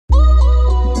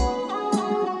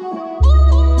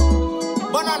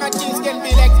none of things can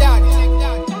be like that.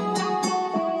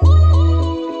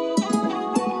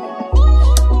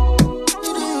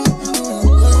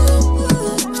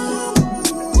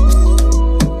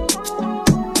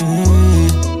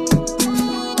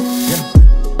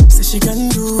 She can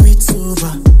do it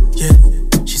sober, yeah.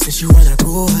 She said she wanna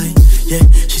go high, yeah.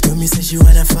 She told me say she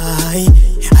wanna fight.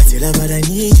 I tell her but I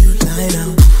need you lie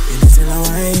down. And I tell her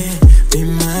why, yeah, be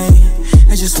mine.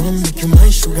 I just wanna make you my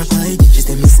sugar pie. She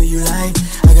tell me say you lie,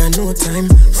 I got no time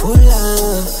for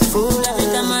love, for love. Every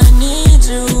time I need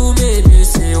you, baby, you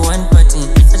say one party.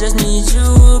 I just need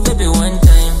you, baby, one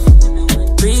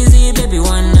time. Breezy, baby,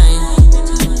 one night.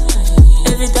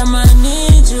 Every time I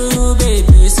need you,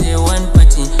 baby, you say one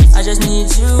party. I just need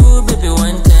you, baby,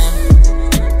 one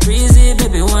time. Breezy,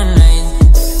 baby, one night.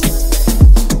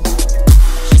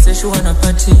 She said she wanna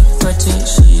party, party.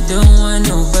 She don't want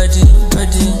nobody,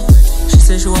 buddy. She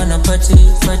said she wanna party,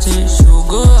 party. She'll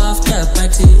go after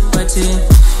party, party.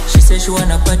 She said she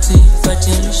wanna party,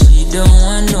 party. She don't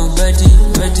want nobody,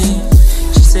 buddy.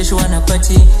 She said she wanna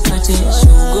party, party.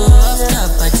 She'll go after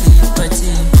party, party.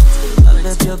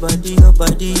 Your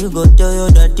body, you go tell your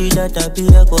daddy that I be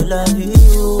a go love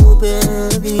you,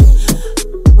 baby.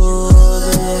 Oh,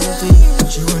 baby.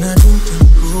 She wanna drink and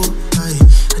go high.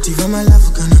 I think my life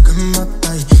gonna come up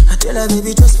high. I tell her,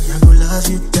 baby, trust me, I go love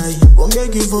you, die. Won't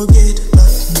make you forget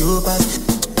about your past.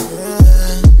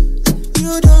 Yeah.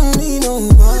 You don't need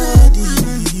nobody.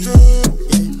 Yeah.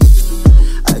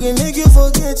 I can make you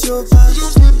forget your past.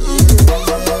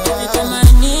 Every time I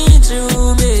need you,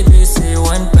 baby, say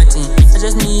one party. I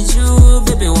just need you,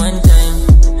 baby, one time.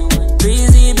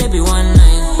 Breezy, baby, one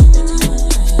night.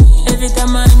 Every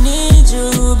time I need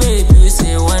you, baby,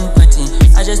 say one party.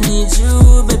 I just need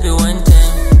you, baby, one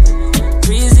time.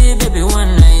 Breezy, baby,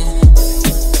 one night.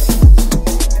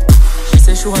 She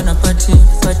said she wanna party,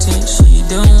 party. She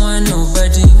don't want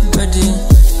nobody, buddy.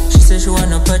 She said she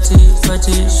wanna party,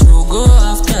 party. She'll go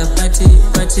after party,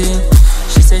 party.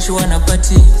 She said she wanna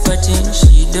party, party.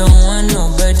 She don't want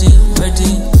nobody,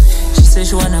 buddy. She said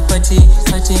she wanna party,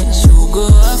 she'll go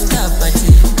after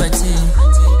party, party.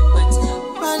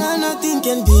 But nothing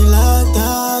can be